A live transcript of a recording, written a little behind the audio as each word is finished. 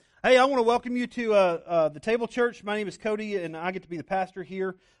Hey, I want to welcome you to the Table Church. My name is Cody, and I get to be the pastor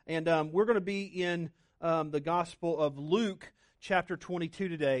here. And we're going to be in the Gospel of Luke, chapter 22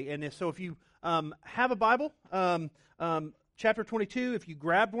 today. And so if you have a Bible, chapter 22, if you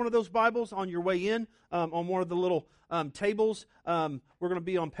grabbed one of those Bibles on your way in, on one of the little tables, we're going to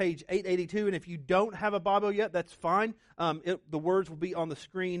be on page 882. And if you don't have a Bible yet, that's fine. The words will be on the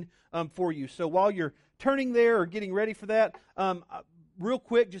screen for you. So while you're turning there or getting ready for that, real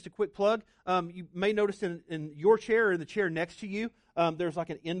quick, just a quick plug. You may notice in your chair or in the chair next to you, there's like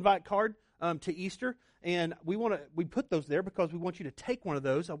an invite card to Easter, and we put those there because we want you to take one of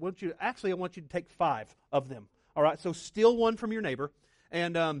those. I want you to take 5 of them. All right, so steal one from your neighbor,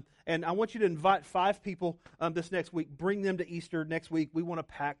 and I want you to invite 5 people this next week. Bring them to Easter next week. We want to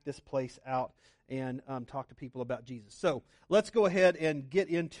pack this place out and talk to people about Jesus. So let's go ahead and get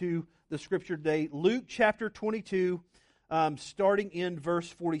into the scripture today. Luke chapter 22. Starting in verse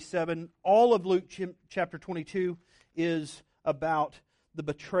 47, all of Luke chapter 22 is about the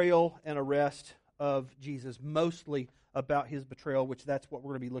betrayal and arrest of Jesus, mostly about his betrayal, which that's what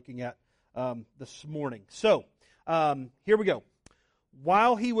we're going to be looking at this morning. So, here we go.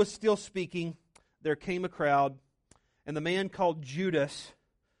 While he was still speaking, there came a crowd, and the man called Judas,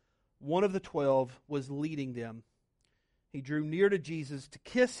 one of the 12, was leading them. He drew near to Jesus to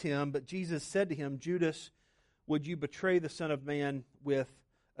kiss him, but Jesus said to him, "Judas, would you betray the Son of Man with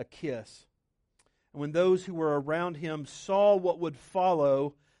a kiss?" And when those who were around him saw what would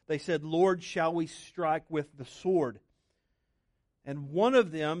follow, they said, "Lord, shall we strike with the sword?" And one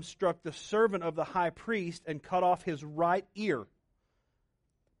of them struck the servant of the high priest and cut off his right ear.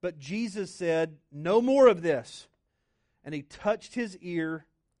 But Jesus said, "No more of this." And he touched his ear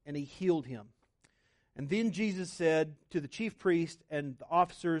and he healed him. And then Jesus said to the chief priest and the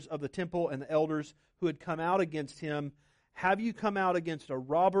officers of the temple and the elders who had come out against him, "Have you come out against a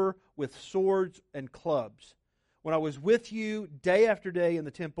robber with swords and clubs? When I was with you day after day in the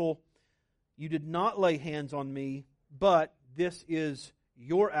temple, you did not lay hands on me, but this is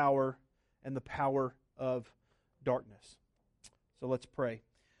your hour and the power of darkness." So let's pray.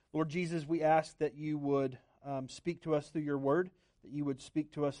 Lord Jesus, we ask that you would speak to us through your word, that you would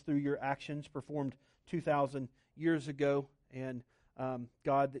speak to us through your actions performed 2,000 years ago, and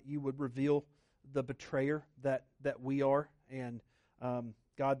God, that you would reveal the betrayer that we are, and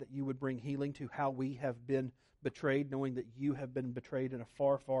God, that you would bring healing to how we have been betrayed, knowing that you have been betrayed in a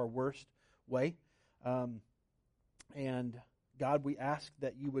far, far worse way. And God, we ask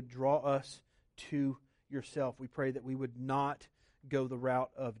that you would draw us to yourself. We pray that we would not go the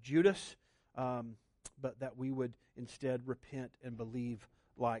route of Judas, but that we would instead repent and believe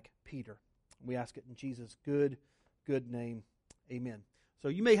like Peter. We ask it in Jesus' good name. Amen. So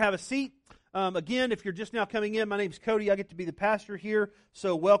you may have a seat. Again, if you're just now coming in, my name's Cody. I get to be the pastor here,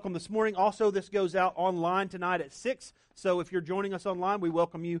 so welcome this morning. Also, this goes out online tonight at 6, so if you're joining us online, we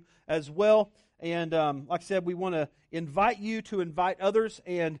welcome you as well. And like I said, we want to invite you to invite others,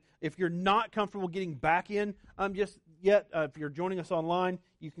 and if you're not comfortable getting back in just yet, if you're joining us online,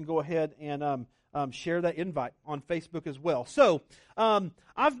 you can go ahead and share that invite on Facebook as well. So,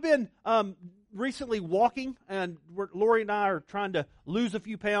 I've been recently walking, and Lori and I are trying to lose a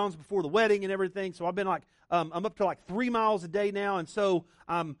few pounds before the wedding and everything. So I've been I'm up to 3 miles a day now, and so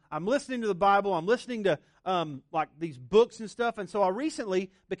I'm listening to the Bible. I'm listening to these books and stuff. And so I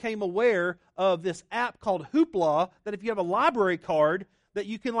recently became aware of this app called Hoopla, that if you have a library card, that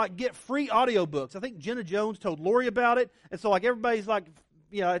you can get free audiobooks. I think Jenna Jones told Lori about it, and so everybody's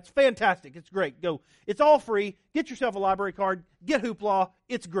it's fantastic. It's great. Go. It's all free. Get yourself a library card. Get Hoopla.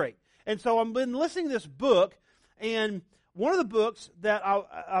 It's great. And so I've been listening to this book, and one of the books that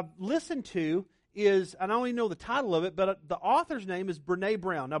I've listened to is, I don't even know the title of it, but the author's name is Brené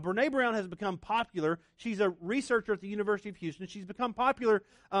Brown. Now, Brené Brown has become popular. She's a researcher at the University of Houston. She's become popular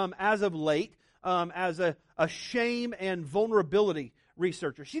as of late as a shame and vulnerability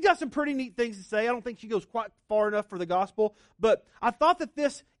researcher. She's got some pretty neat things to say. I don't think she goes quite far enough for the gospel, but I thought that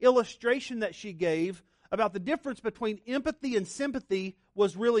this illustration that she gave about the difference between empathy and sympathy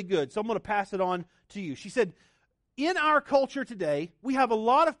was really good. So I'm going to pass it on to you. She said, in our culture today, we have a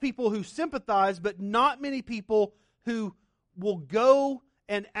lot of people who sympathize, but not many people who will go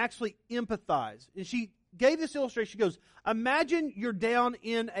and actually empathize. And she gave this illustration. She goes, imagine you're down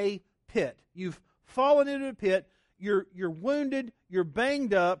in a pit. You've fallen into a pit. You're wounded. You're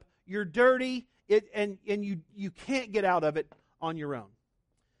banged up. You're dirty. And you can't get out of it on your own.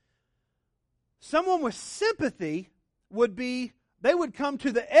 Someone with sympathy they would come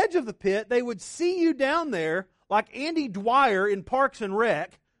to the edge of the pit, they would see you down there, like Andy Dwyer in Parks and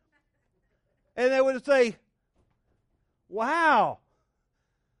Rec, and they would say, "Wow,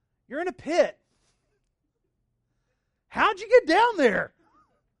 You're in a pit. How'd you get down there?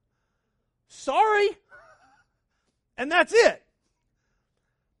 Sorry. And that's it.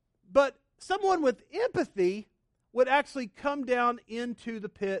 But someone with empathy would actually come down into the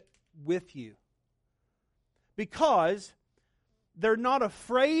pit with you. Because they're not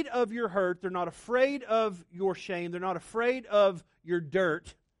afraid of your hurt. They're not afraid of your shame. They're not afraid of your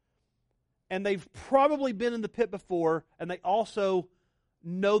dirt. And they've probably been in the pit before, and they also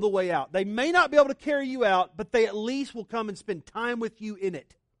know the way out. They may not be able to carry you out, but they at least will come and spend time with you in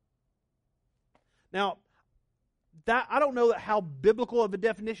it. Now, that I don't know how biblical of a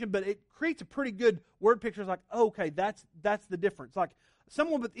definition, but it creates a pretty good word picture. It's like, okay, that's the difference. Like,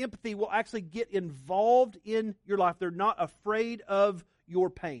 someone with empathy will actually get involved in your life. They're not afraid of your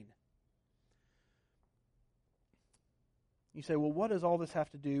pain. You say, well, what does all this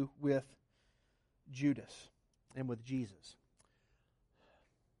have to do with Judas and with Jesus?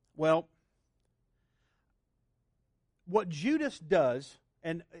 Well, what Judas does,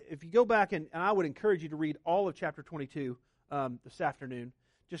 and if you go back, and I would encourage you to read all of chapter 22 this afternoon.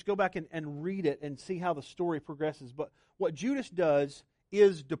 Just go back and read it and see how the story progresses. But what Judas does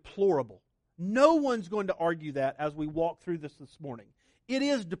is deplorable. No one's going to argue that as we walk through this morning. It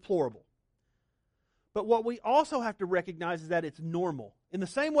is deplorable. But what we also have to recognize is that it's normal. In the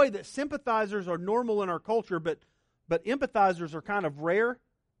same way that sympathizers are normal in our culture, but empathizers are kind of rare,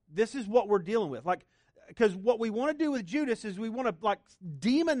 this is what we're dealing with. Like, because what we want to do with Judas is we want to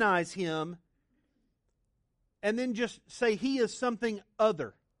demonize him and then just say he is something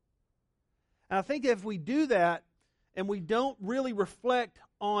other. And I think if we do that and we don't really reflect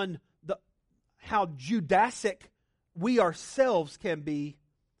on how Judasic we ourselves can be,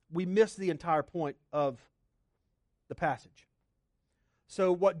 we miss the entire point of the passage.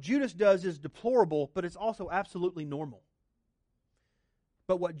 So what Judas does is deplorable, but it's also absolutely normal.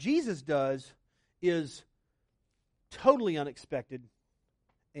 But what Jesus does is totally unexpected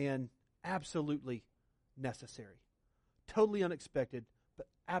and absolutely necessary. Totally unexpected, but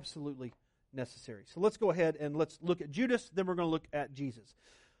absolutely necessary. So let's go ahead and let's look at Judas, then we're going to look at Jesus.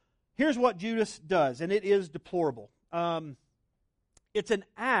 Here's what Judas does, and it is deplorable. It's an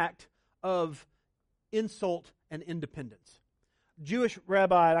act of insult and independence. Jewish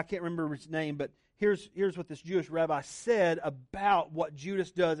rabbi, I can't remember his name, but here's what this Jewish rabbi said about what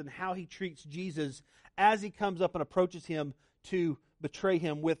Judas does and how he treats Jesus as he comes up and approaches him to betray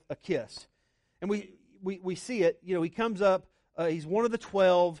him with a kiss. And we see it. You know, he comes up, he's one of the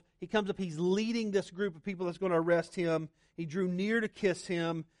 12. He comes up, he's leading this group of people that's going to arrest him. He drew near to kiss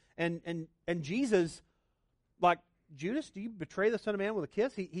him. And Jesus, like, Judas, do you betray the Son of Man with a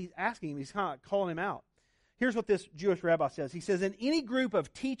kiss? He's asking him, he's kind of calling him out. Here's what this Jewish rabbi says. He says, in any group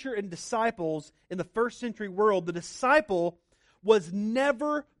of teacher and disciples in the first century world, the disciple was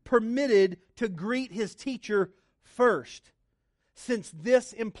never permitted to greet his teacher first, since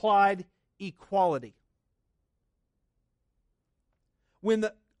this implied equality. When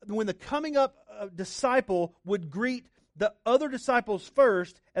the coming up disciple would greet the other disciples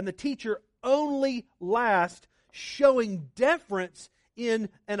first and the teacher only last, showing deference in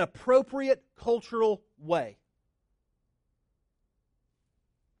an appropriate cultural way.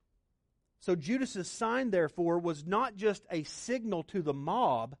 So Judas' sign, therefore, was not just a signal to the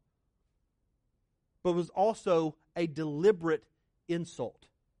mob, but was also a deliberate insult.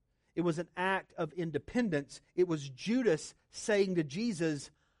 It was an act of independence. It was Judas saying to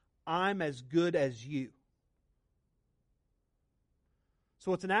Jesus, I'm as good as you.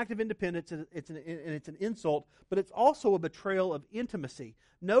 So it's an act of independence, and it's an insult, but it's also a betrayal of intimacy.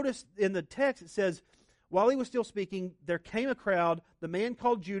 Notice in the text it says, while he was still speaking, there came a crowd, the man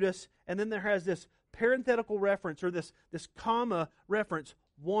called Judas, and then there has this parenthetical reference, or this comma reference,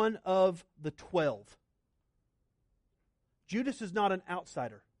 one of the 12. Judas is not an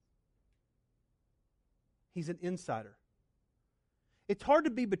outsider. He's an insider. It's hard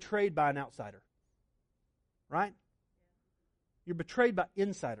to be betrayed by an outsider, right? You're betrayed by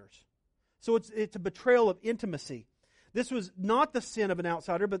insiders. So it's a betrayal of intimacy. This was not the sin of an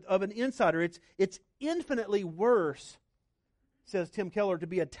outsider, but of an insider. It's infinitely worse, says Tim Keller, to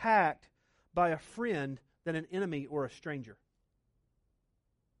be attacked by a friend than an enemy or a stranger.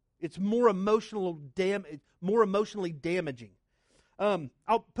 It's more emotionally damaging.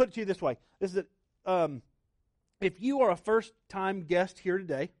 I'll put it to you this way. This is if you are a first-time guest here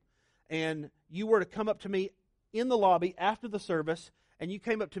today, and you were to come up to me in the lobby after the service, and you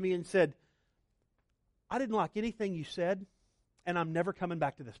came up to me and said, I didn't like anything you said, and I'm never coming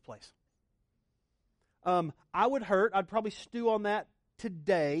back to this place. I would hurt. I'd probably stew on that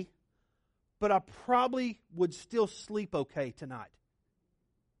today, but I probably would still sleep okay tonight.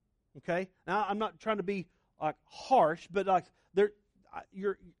 Okay? Now, I'm not trying to be like harsh, but like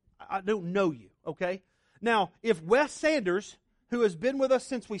I don't know you, okay? Now, if Wes Sanders, who has been with us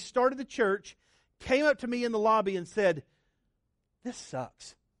since we started the church, came up to me in the lobby and said, "This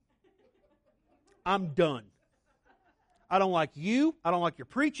sucks. I'm done. I don't like you. I don't like your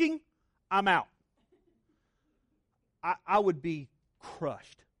preaching. I'm out." I would be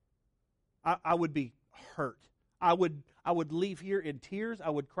crushed. I would be hurt. I would leave here in tears.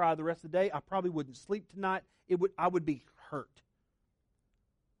 I would cry the rest of the day. I probably wouldn't sleep tonight. I would be hurt.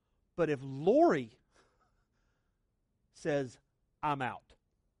 But if Lori says, "I'm out,"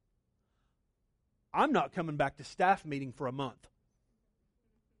 I'm not coming back to staff meeting for a month.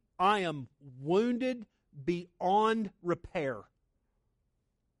 I am wounded beyond repair.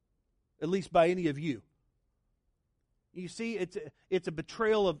 At least by any of you. You see, it's a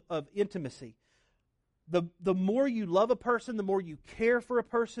betrayal of intimacy. The more you love a person, the more you care for a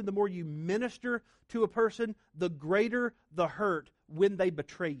person, the more you minister to a person, the greater the hurt when they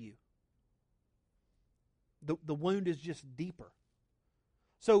betray you. The wound is just deeper.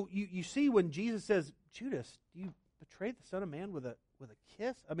 So you see when Jesus says, "Judas, you betrayed the Son of Man with a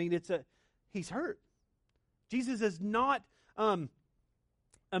kiss?" I mean, he's hurt. Jesus is not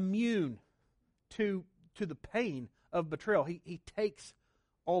immune to the pain of betrayal. He takes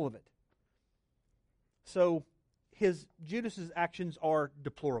all of it. So Judas's actions are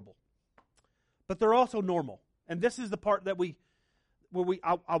deplorable, but they're also normal. And this is the part that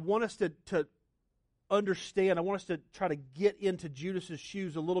I want us to understand. I want us to try to get into Judas's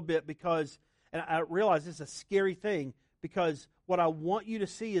shoes a little bit, because, and I realize this is a scary thing, because what I want you to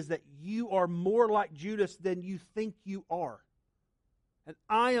see is that you are more like Judas than you think you are. And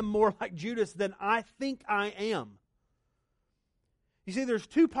I am more like Judas than I think I am. You see, there's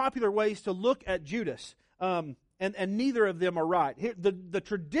two popular ways to look at Judas, and neither of them are right. Here, the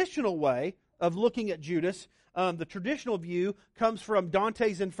traditional way of looking at Judas, the traditional view, comes from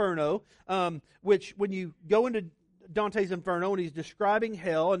Dante's Inferno, which when you go into Dante's Inferno and he's describing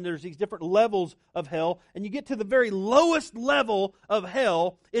hell, and there's these different levels of hell, and you get to the very lowest level of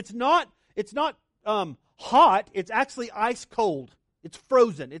hell, it's not hot, it's actually ice cold. It's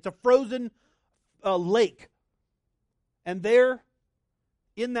frozen. It's a frozen lake. And there,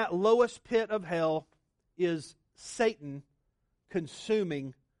 in that lowest pit of hell, is Satan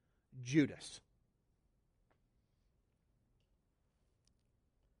consuming Judas.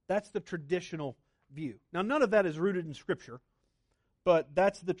 That's the traditional view. Now, none of that is rooted in Scripture, but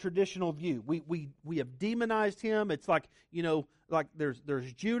that's the traditional view. We have demonized him. It's like, like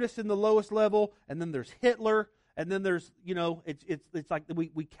there's Judas in the lowest level, and then there's Hitler, and then there's, it's like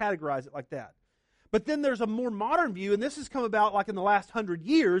we categorize it like that. But then there's a more modern view, and this has come about like in the last 100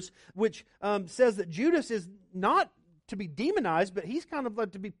 years, which says that Judas is not to be demonized, but he's kind of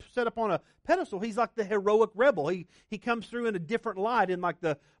like to be set up on a pedestal. He's like the heroic rebel. He comes through in a different light in like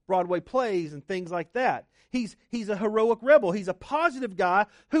the Broadway plays and things like that. He's a heroic rebel. He's a positive guy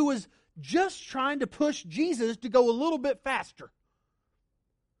who is just trying to push Jesus to go a little bit faster.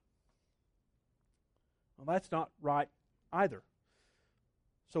 Well, that's not right either.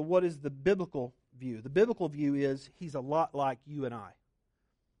 So what is the biblical view? The biblical view is he's a lot like you and I.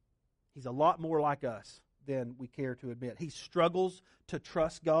 He's a lot more like us than we care to admit. He struggles to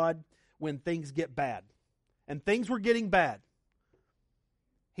trust God when things get bad. And things were getting bad.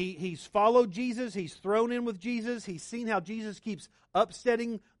 He's followed Jesus. He's thrown in with Jesus. He's seen how Jesus keeps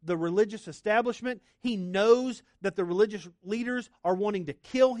upsetting the religious establishment. He knows that the religious leaders are wanting to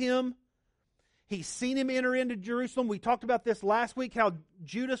kill him. He's seen him enter into Jerusalem. We talked about this last week, how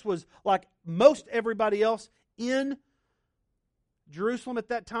Judas was like most everybody else in Jerusalem at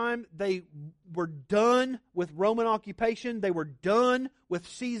that time. They were done with Roman occupation. They were done with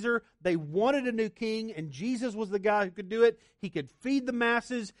Caesar. They wanted a new king, and Jesus was the guy who could do it. He could feed the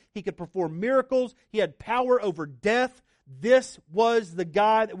masses. He could perform miracles. He had power over death. This was the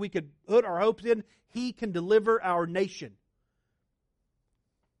guy that we could put our hopes in. He can deliver our nation.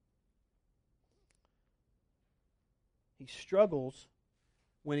 He struggles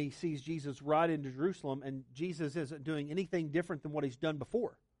when he sees Jesus ride into Jerusalem, and Jesus isn't doing anything different than what he's done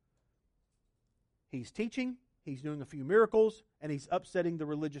before. He's teaching, he's doing a few miracles, and he's upsetting the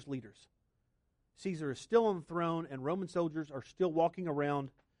religious leaders. Caesar is still on the throne, and Roman soldiers are still walking around.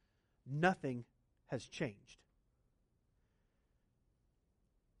 Nothing has changed.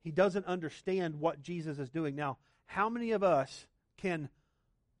 He doesn't understand what Jesus is doing. Now, how many of us can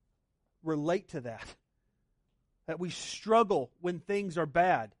relate to that? That we struggle when things are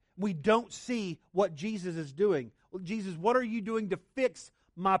bad. We don't see what Jesus is doing. Well, Jesus, what are you doing to fix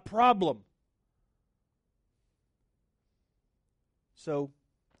my problem? So,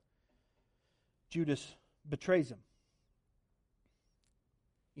 Judas betrays him.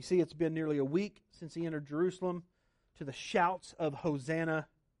 You see, it's been nearly a week since he entered Jerusalem to the shouts of Hosanna,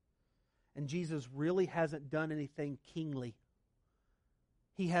 and Jesus really hasn't done anything kingly.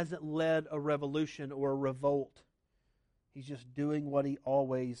 He hasn't led a revolution or a revolt. He's just doing what he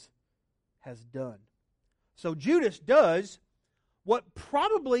always has done. So Judas does what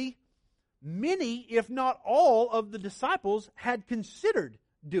probably many, if not all, of the disciples had considered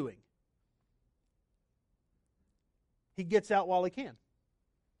doing. He gets out while he can.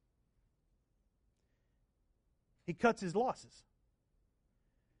 He cuts his losses.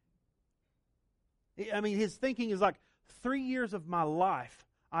 I mean, his thinking is like, 3 years of my life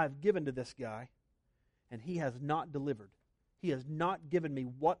I've given to this guy, and he has not delivered. He has not given me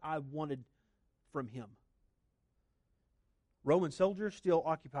what I wanted from him. Roman soldiers still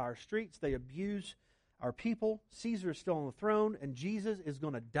occupy our streets. They abuse our people. Caesar is still on the throne, and Jesus is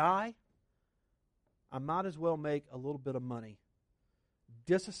going to die. I might as well make a little bit of money.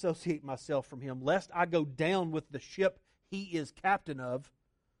 Disassociate myself from him, lest I go down with the ship he is captain of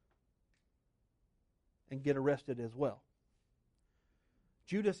and get arrested as well.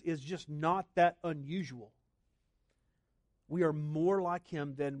 Judas is just not that unusual. We are more like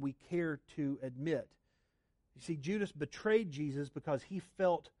him than we care to admit. You see, Judas betrayed Jesus because he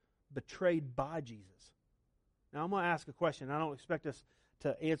felt betrayed by Jesus. Now, I'm going to ask a question. I don't expect us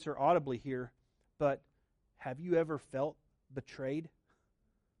to answer audibly here, but have you ever felt betrayed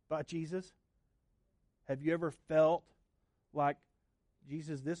by Jesus? Have you ever felt like,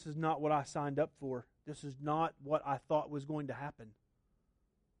 Jesus, this is not what I signed up for. This is not what I thought was going to happen.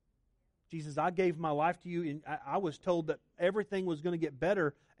 Jesus, I gave my life to you, and I was told that everything was going to get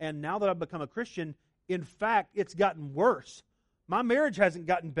better, and now that I've become a Christian, in fact, it's gotten worse. My marriage hasn't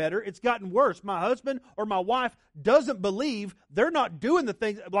gotten better, it's gotten worse. My husband or my wife doesn't believe, they're not doing the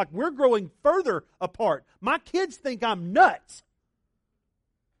things, like we're growing further apart. My kids think I'm nuts.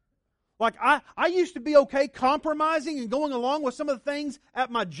 Like I used to be okay compromising and going along with some of the things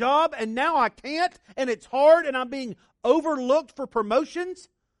at my job, and now I can't, and it's hard, and I'm being overlooked for promotions.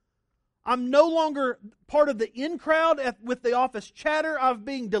 I'm no longer part of the in crowd with the office chatter. I'm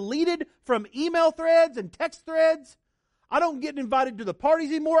being deleted from email threads and text threads. I don't get invited to the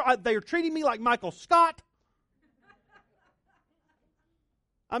parties anymore. They are treating me like Michael Scott.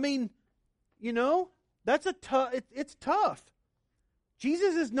 I mean, you know, that's it's tough.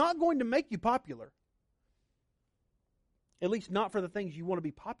 Jesus is not going to make you popular. At least not for the things you want to be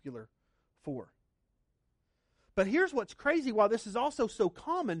popular for. But here's what's crazy, while this is also so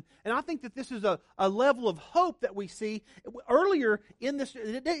common, and I think that this is a level of hope that we see earlier in this.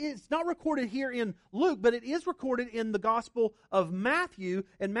 It's not recorded here in Luke, but it is recorded in the Gospel of Matthew.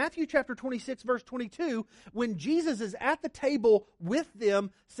 In Matthew chapter 26, verse 22, when Jesus is at the table with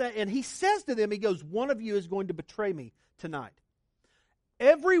them, and he says to them, he goes, one of you is going to betray me tonight.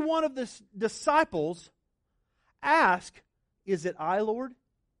 Every one of the disciples ask, is it I, Lord?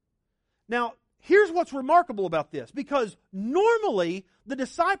 Now, here's what's remarkable about this, because normally the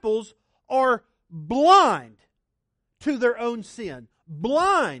disciples are blind to their own sin,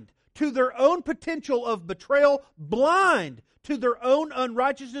 blind to their own potential of betrayal, blind to their own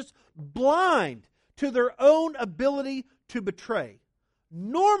unrighteousness, blind to their own ability to betray.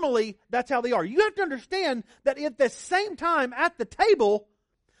 Normally, that's how they are. You have to understand that at the same time at the table,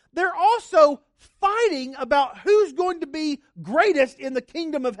 they're also fighting about who's going to be greatest in the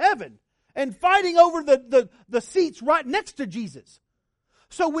kingdom of heaven, and fighting over the seats right next to Jesus.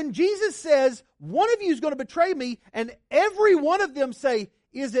 So when Jesus says, one of you is going to betray me, and every one of them say,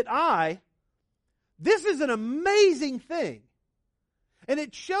 is it I? This is an amazing thing. And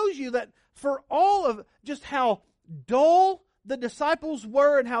it shows you that for all of just how dull the disciples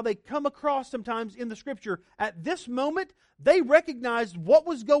were and how they come across sometimes in the Scripture, at this moment, they recognized what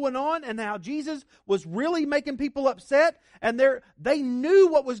was going on and how Jesus was really making people upset, and they knew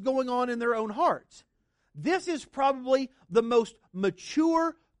what was going on in their own hearts. This is probably the most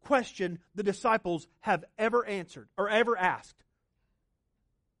mature question the disciples have ever answered or ever asked.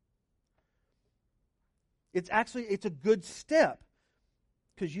 It's a good step,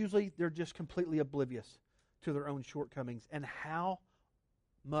 because usually they're just completely oblivious to their own shortcomings. And how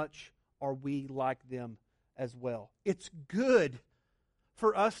much are we like them as well? It's good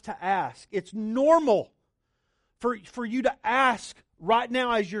for us to ask. It's normal for you to ask right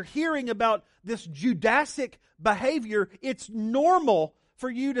now as you're hearing about this Judasic behavior. It's normal for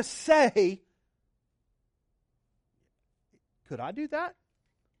you to say, could I do that?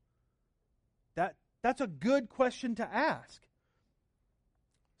 That's a good question to ask.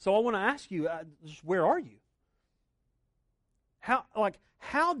 So I want to ask you, where are you?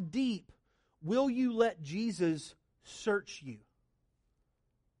 How deep will you let Jesus search you?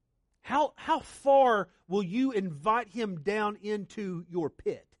 How far will you invite him down into your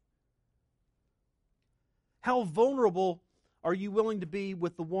pit? How vulnerable are you willing to be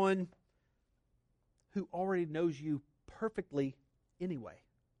with the one who already knows you perfectly anyway?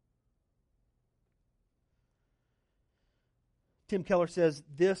 Tim Keller says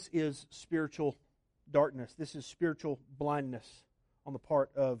this is spiritual darkness. This is spiritual blindness on the part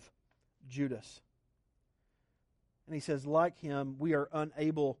of Judas. And he says, like him, we are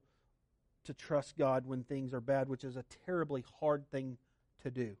unable to trust God when things are bad, which is a terribly hard thing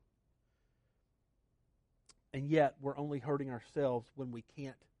to do. And yet, we're only hurting ourselves when we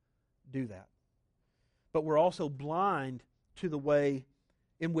can't do that. But we're also blind to the way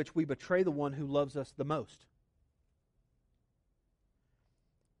in which we betray the one who loves us the most.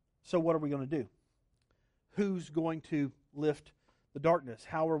 So what are we going to do? Who's going to lift the darkness?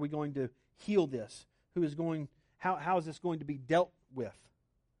 How are we going to heal this? How is this going to be dealt with?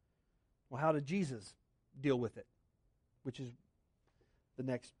 Well, how did Jesus deal with it? Which is the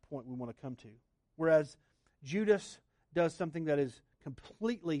next point we want to come to. Whereas Judas does something that is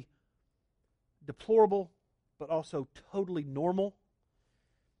completely deplorable, but also totally normal,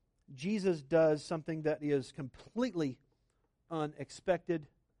 Jesus does something that is completely unexpected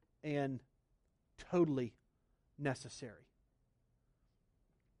and totally necessary.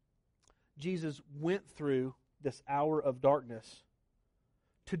 Jesus went through this hour of darkness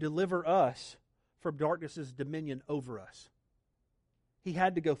to deliver us from darkness's dominion over us. He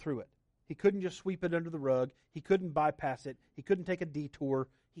had to go through it. He couldn't just sweep it under the rug. He couldn't bypass it. He couldn't take a detour.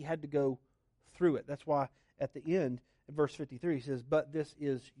 He had to go through it. That's why at the end, in verse 53, he says, "But this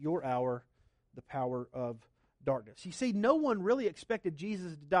is your hour, the power of darkness." You see, no one really expected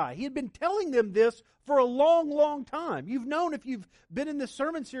Jesus to die. He had been telling them this for a long, long time. You've known, if you've been in this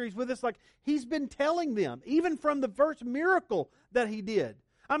sermon series with us, like he's been telling them, even from the first miracle that he did.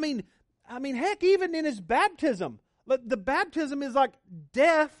 I mean, heck, even in his baptism. The baptism is like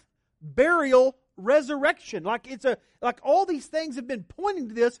death, burial, resurrection. Like all these things have been pointing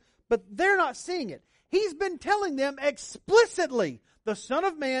to this, but they're not seeing it. He's been telling them explicitly, the Son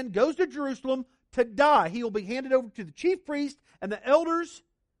of Man goes to Jerusalem to die. He will be handed over to the chief priest and the elders,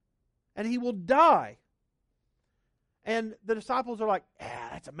 and he will die. And the disciples are like,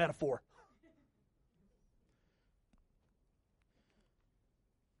 that's a metaphor.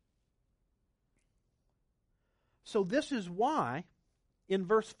 So this is why, in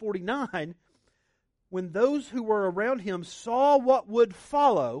verse 49, when those who were around him saw what would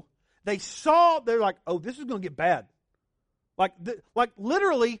follow, they're like, oh, this is going to get bad. Like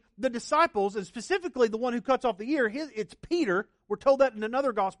literally, the disciples, and specifically the one who cuts off the ear, it's Peter. We're told that in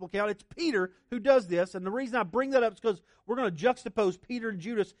another gospel account. It's Peter who does this. And the reason I bring that up is because we're going to juxtapose Peter and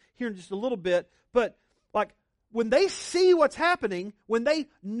Judas here in just a little bit. But like when they see what's happening, when they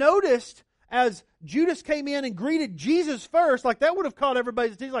noticed as Judas came in and greeted Jesus first, like that would have caught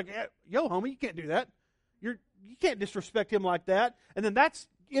everybody's attention. Like, yo, homie, you can't do that. You can't disrespect him like that. And then that's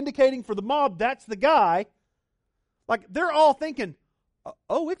indicating for the mob, that's the guy. Like, they're all thinking,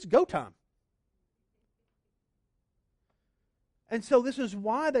 oh, it's go time. And so this is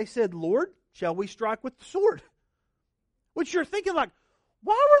why they said, Lord, shall we strike with the sword? Which you're thinking like,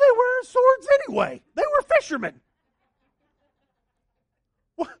 why were they wearing swords anyway? They were fishermen.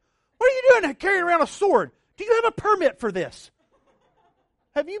 What are you doing carrying around a sword? Do you have a permit for this?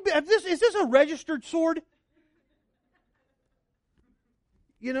 Is this a registered sword?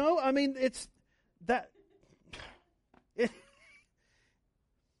 You know, I mean, it's that.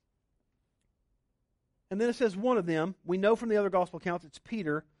 And then it says one of them, we know from the other gospel accounts, it's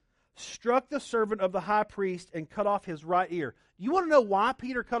Peter, struck the servant of the high priest and cut off his right ear. You want to know why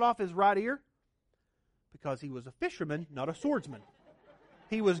Peter cut off his right ear? Because he was a fisherman, not a swordsman.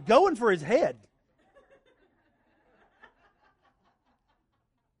 He was going for his head.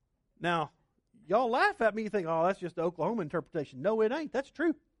 Now, y'all laugh at me, you think, oh, that's just the Oklahoma interpretation. No, it ain't. That's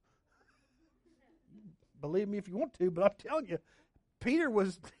true. Believe me if you want to, but I'm telling you, Peter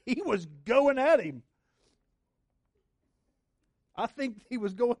was going at him. I think he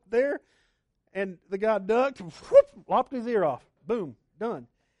was going there, and the guy ducked, whoop, lopped his ear off. Boom, done.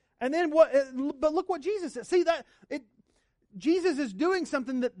 And then what? But look what Jesus said. See that Jesus is doing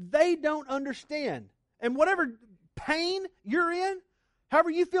something that they don't understand, and whatever pain you're in, however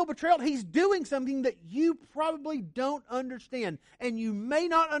you feel betrayed, he's doing something that you probably don't understand, and you may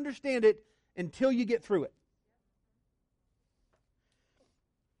not understand it until you get through it.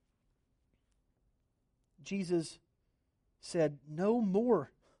 Jesus said, no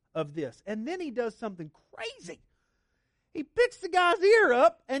more of this. And then he does something crazy. He picks the guy's ear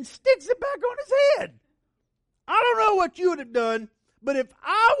up and sticks it back on his head. I don't know what you would have done, but if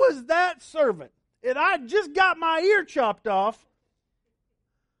I was that servant and I just got my ear chopped off,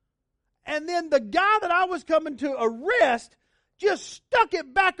 and then the guy that I was coming to arrest just stuck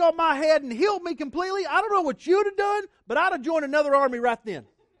it back on my head and healed me completely, I don't know what you'd have done, but I'd have joined another army right then.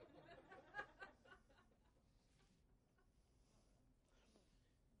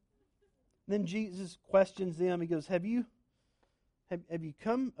 Then Jesus questions them. He goes, have you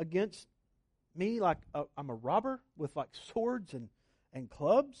come against me like I'm a robber with like swords and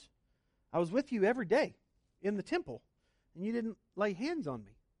clubs? I was with you every day in the temple, and you didn't lay hands on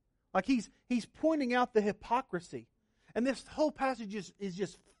me. Like he's pointing out the hypocrisy. And this whole passage is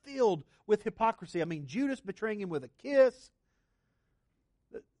just filled with hypocrisy. I mean, Judas betraying him with a kiss,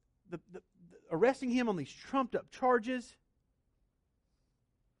 the arresting him on these trumped up charges.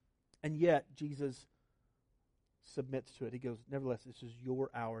 And yet, Jesus submits to it. He goes, nevertheless, this is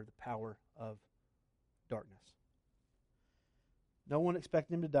your hour, the power of darkness. No one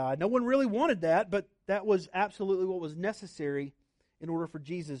expected him to die. No one really wanted that, but that was absolutely what was necessary in order for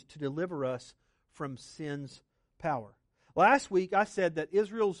Jesus to deliver us from sin's power. Last week, I said that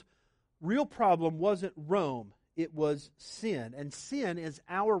Israel's real problem wasn't Rome, it was sin. And sin is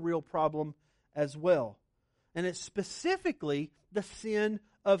our real problem as well. And it's specifically the sin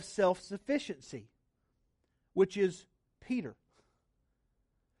of self-sufficiency, which is Peter.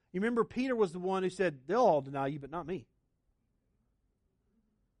 You remember Peter was the one who said, they'll all deny you, but not me.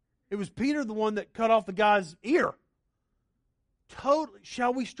 It was Peter the one that cut off the guy's ear. Totally,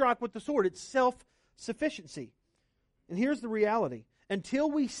 shall we strike with the sword? It's self-sufficiency. And here's the reality.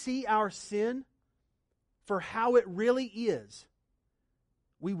 Until we see our sin for how it really is,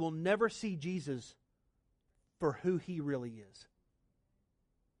 we will never see Jesus for who He really is.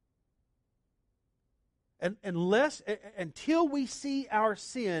 And until we see our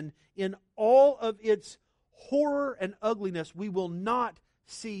sin in all of its horror and ugliness, we will not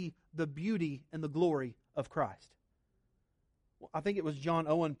see the beauty and the glory of Christ. Well, I think it was John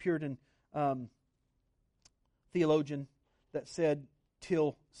Owen, Puritan theologian, that said,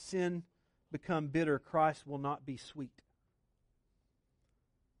 till sin become bitter, Christ will not be sweet.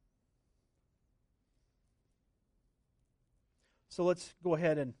 So let's go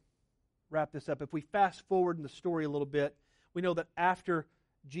ahead and wrap this up. If we fast forward in the story a little bit, we know that after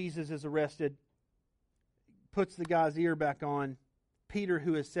Jesus is arrested, puts the guy's ear back on, Peter,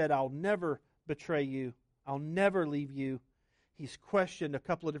 who has said, I'll never betray you, I'll never leave you, he's questioned a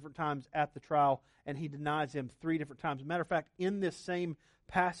couple of different times at the trial, and he denies him 3 different times. As a matter of fact, in this same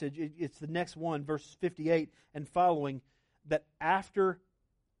passage, it's the next one, verse 58 and following, that after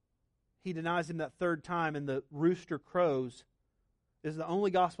he denies him that 3rd time and the rooster crows, this is the only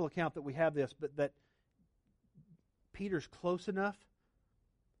gospel account that we have this, but that Peter's close enough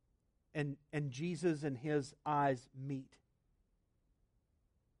and Jesus and his eyes meet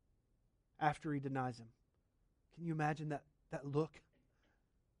after he denies him. Can you imagine that look?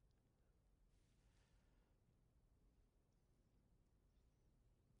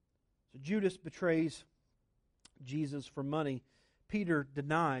 So Judas betrays Jesus for money. Peter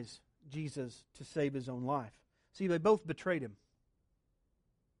denies Jesus to save his own life. See, they both betrayed him.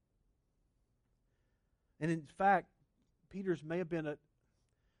 And in fact, Peter's may have been in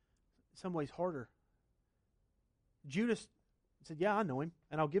some ways harder. Judas said, yeah, I know him,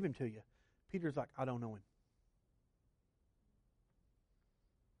 and I'll give him to you. Peter's like, I don't know him.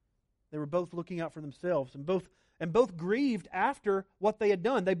 They were both looking out for themselves, and both grieved after what they had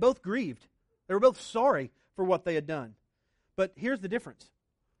done. They both grieved. They were both sorry for what they had done. But here's the difference.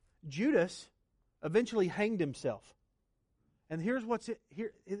 Judas eventually hanged himself. And here's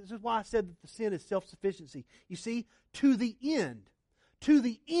here. This is why I said that the sin is self-sufficiency. You see, to the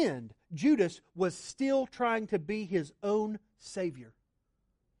end, Judas was still trying to be his own Savior.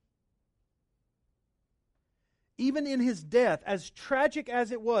 Even in his death, as tragic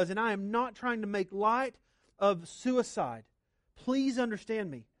as it was, and I am not trying to make light of suicide, please understand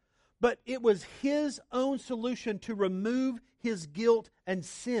me, but it was his own solution to remove his guilt and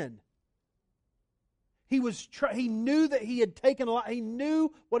sin. He knew that he had taken a lot. He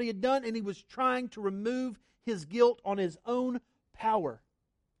knew what he had done, and he was trying to remove his guilt on his own power.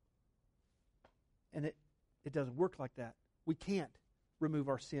 And it doesn't work like that. We can't remove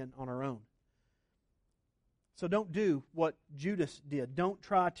our sin on our own. So don't do what Judas did. Don't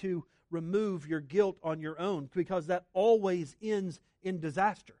try to remove your guilt on your own, because that always ends in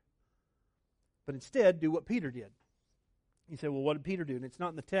disaster. But instead, do what Peter did. You say, well, what did Peter do? And it's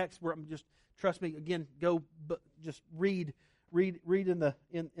not in the text. Where I'm just, trust me, again, go just read in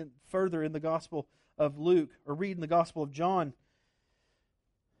further in the Gospel of Luke or read in the Gospel of John,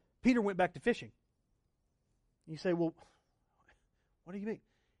 Peter went back to fishing. You say, well, what do you mean?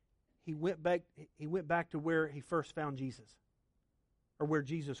 He went back to where he first found Jesus, or where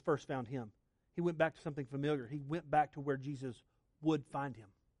Jesus first found him. He went back to something familiar. He went back to where Jesus would find him,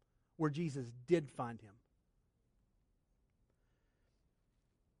 where Jesus did find him.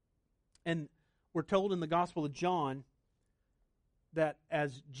 And we're told in the Gospel of John that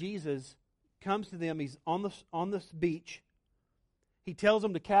as Jesus comes to them, he's on this beach. He tells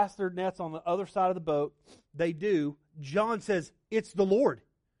them to cast their nets on the other side of the boat. They do. John says, "It's the Lord."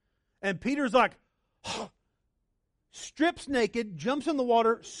 And Peter's like, strips naked, jumps in the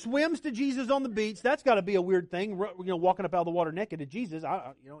water, swims to Jesus on the beach. That's got to be a weird thing, walking up out of the water naked to Jesus.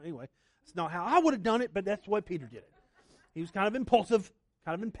 Anyway, it's not how I would have done it, but that's the way Peter did it. He was kind of impulsive,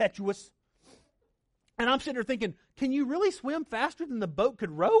 kind of impetuous. And I'm sitting there thinking, can you really swim faster than the boat could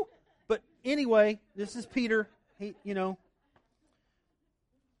row? But anyway, this is Peter.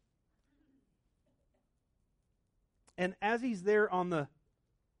 And as he's there on the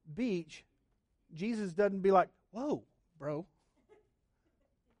beach, Jesus doesn't be like, "Whoa, bro,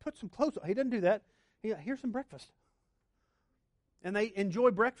 put some clothes on." He doesn't do that. Here's some breakfast. And they enjoy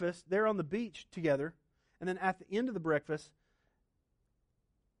breakfast there on the beach together. And then at the end of the breakfast,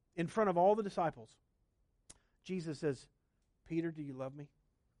 in front of all the disciples, Jesus says, "Peter, do you love me?"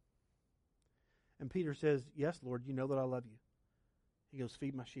 And Peter says, "Yes, Lord, you know that I love you." He goes,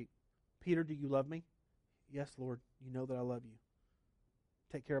 "Feed my sheep." "Peter, do you love me?" "Yes, Lord, you know that I love you.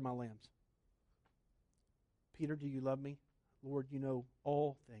 Take care of my lambs." "Peter, do you love me?" "Lord, you know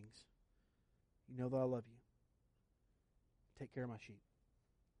all things. You know that I love you. Take care of my sheep."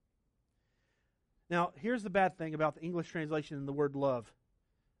 Now, here's the bad thing about the English translation and the word love.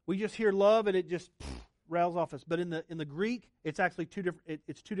 We just hear love and it just rails off us. But in the Greek, it's actually two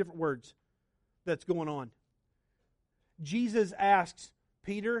different words that's going on. Jesus asks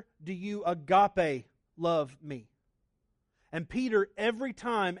Peter, "Do you agape love me?" And Peter every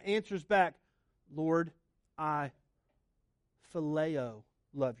time answers back, "Lord, I phileo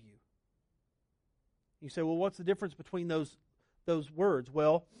love you." You say, well, what's the difference between those words?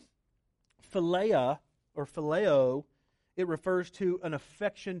 Well, philia or phileo, it refers to an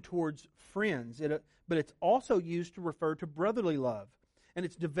affection towards friends, but it's also used to refer to brotherly love, and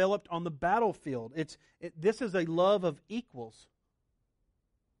it's developed on the battlefield. This is a love of equals.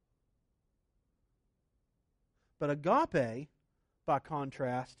 But agape, by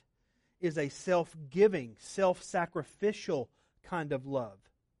contrast, is a self-giving, self-sacrificial kind of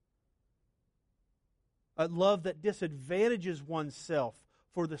love. A love that disadvantages oneself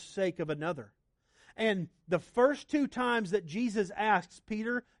for the sake of another. And the first two times that Jesus asks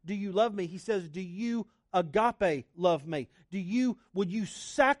Peter, "Do you love me?" he says, "Do you agape love me? Would you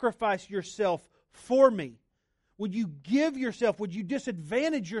sacrifice yourself for me? Would you give yourself? Would you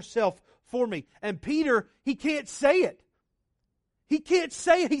disadvantage yourself for me?" And Peter, he can't say it. He can't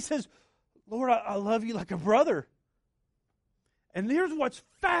say it. He says, "Lord, I love you like a brother." And here's what's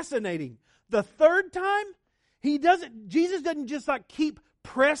fascinating. The third time, Jesus doesn't just keep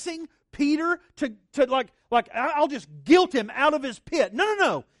pressing Peter to I'll just guilt him out of his pit.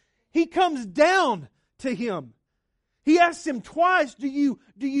 No. He comes down to him. He asks him twice, do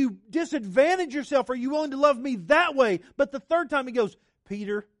you disadvantage yourself? Are you willing to love me that way? But the third time he goes,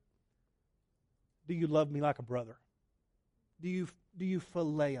 "Peter, do you love me like a brother? Do you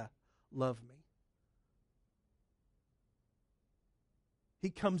philea love me?" He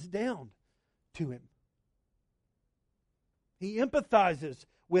comes down to him. He empathizes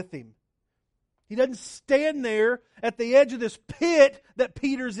with him. He doesn't stand there at the edge of this pit that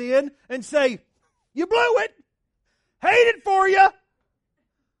Peter's in and say, "You blew it. Hate it for you."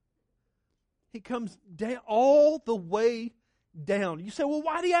 He comes down all the way down. You say, well,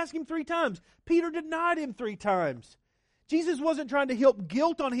 why did he ask him 3 times? Peter denied him 3 times. Jesus wasn't trying to help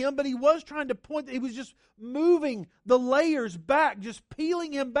guilt on him, but he was trying to point, he was just moving the layers back, just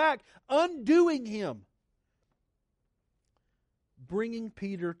peeling him back, undoing him. Bringing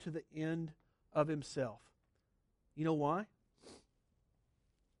Peter to the end of himself. You know why?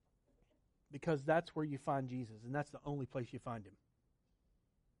 Because that's where you find Jesus, and that's the only place you find him.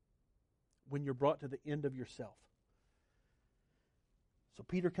 When you're brought to the end of yourself. So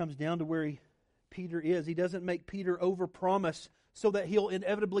Peter comes down to where Peter is. He doesn't make Peter overpromise so that he'll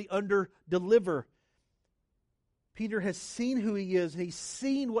inevitably underdeliver. Peter has seen who he is. He's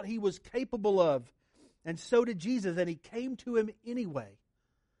seen what he was capable of. And so did Jesus, and he came to him anyway.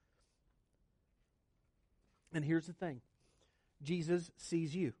 And here's the thing. Jesus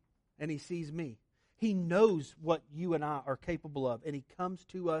sees you, and he sees me. He knows what you and I are capable of, and he comes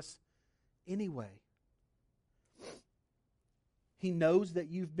to us anyway. He knows that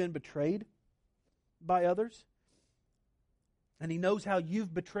you've been betrayed by others. And He knows how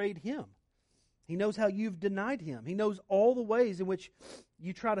you've betrayed Him. He knows how you've denied Him. He knows all the ways in which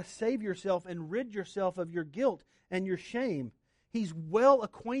you try to save yourself and rid yourself of your guilt and your shame. He's well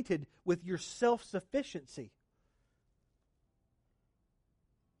acquainted with your self-sufficiency.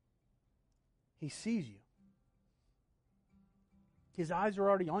 He sees you. His eyes are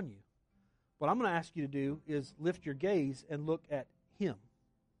already on you. What I'm going to ask you to do is lift your gaze and look at Him.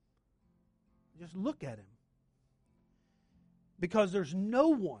 Just look at Him. Because there's no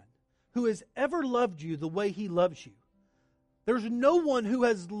one who has ever loved you the way He loves you. There's no one who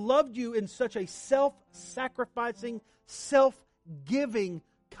has loved you in such a self-sacrificing, self-giving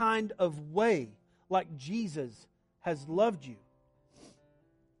kind of way like Jesus has loved you.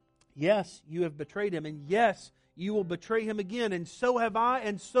 Yes, you have betrayed Him, and yes, you will betray Him again, and so have I,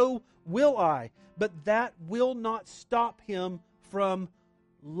 and so will I. But that will not stop Him from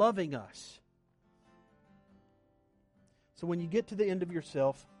loving us. So when you get to the end of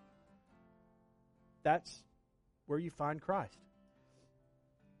yourself, that's where you find Christ.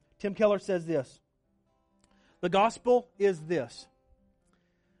 Tim Keller says this: the gospel is this: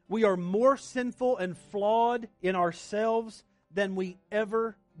 we are more sinful and flawed in ourselves than we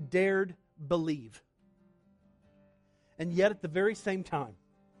ever dared believe. And yet at the very same time,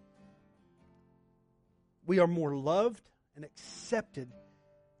 we are more loved and accepted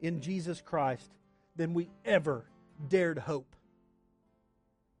in Jesus Christ than we ever dared hope.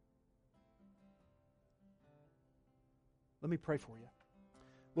 Let me pray for you.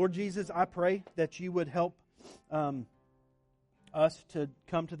 Lord Jesus, I pray that you would help us to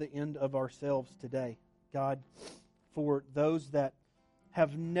come to the end of ourselves today. God, for those that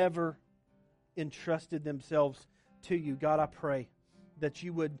have never entrusted themselves to you, God, I pray that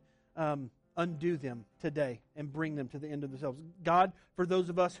you would undo them today and bring them to the end of themselves. God, for those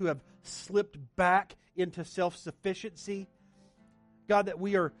of us who have slipped back into self-sufficiency, God, that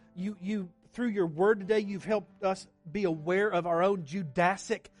we are, you through your word today, you've helped us be aware of our own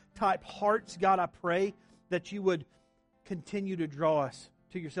Judasic type hearts. God, I pray that you would continue to draw us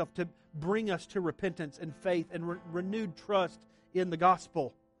to yourself, to bring us to repentance and faith and renewed trust in the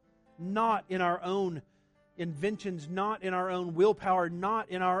gospel, not in our own inventions, not in our own willpower, not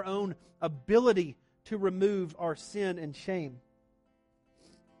in our own ability to remove our sin and shame.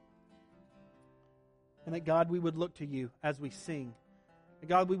 And that, God, we would look to you as we sing. And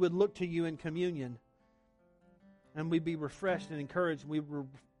God, we would look to you in communion, and we'd be refreshed and encouraged. We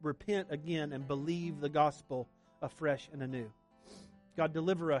repent again and believe the gospel afresh and anew. God,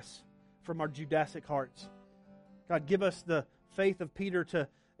 deliver us from our Judasic hearts. God, give us the faith of Peter to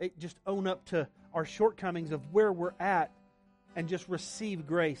just own up to our shortcomings of where we're at and just receive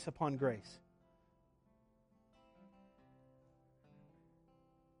grace upon grace.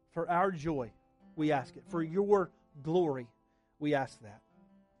 For our joy, we ask it. For your glory, we ask that.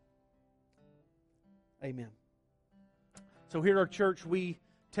 Amen. So here at our church, we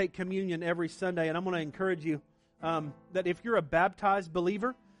take communion every Sunday, and I'm going to encourage you that if you're a baptized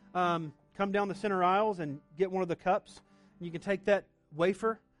believer, come down the center aisles and get one of the cups. You can take that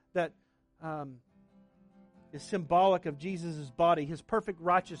wafer that is symbolic of Jesus' body, His perfect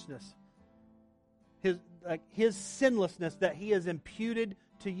righteousness, His sinlessness that He has imputed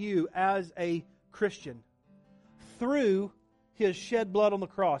to you as a Christian through His shed blood on the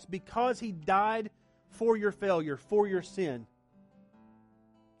cross. Because He died for your failure, for your sin.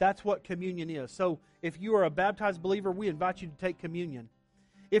 That's what communion is. So if you are a baptized believer, we invite you to take communion.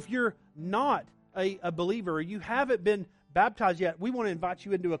 If you're not a believer, or you haven't been baptized yet, we want to invite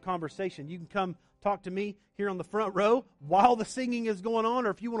you into a conversation. You can come talk to me here on the front row while the singing is going on, or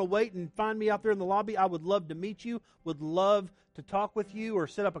if you want to wait and find me out there in the lobby, I would love to meet you, would love to talk with you, or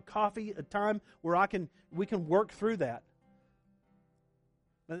set up a coffee a time where we can work through that.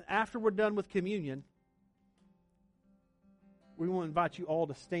 And after we're done with communion, we want to invite you all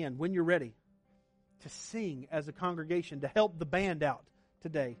to stand when you're ready to sing as a congregation, to help the band out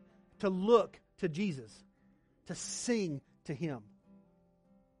today, to look to Jesus, to sing to Him.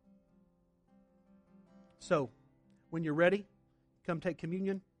 So, when you're ready, come take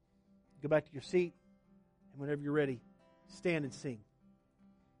communion, go back to your seat, and whenever you're ready, stand and sing.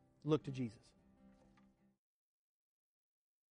 Look to Jesus.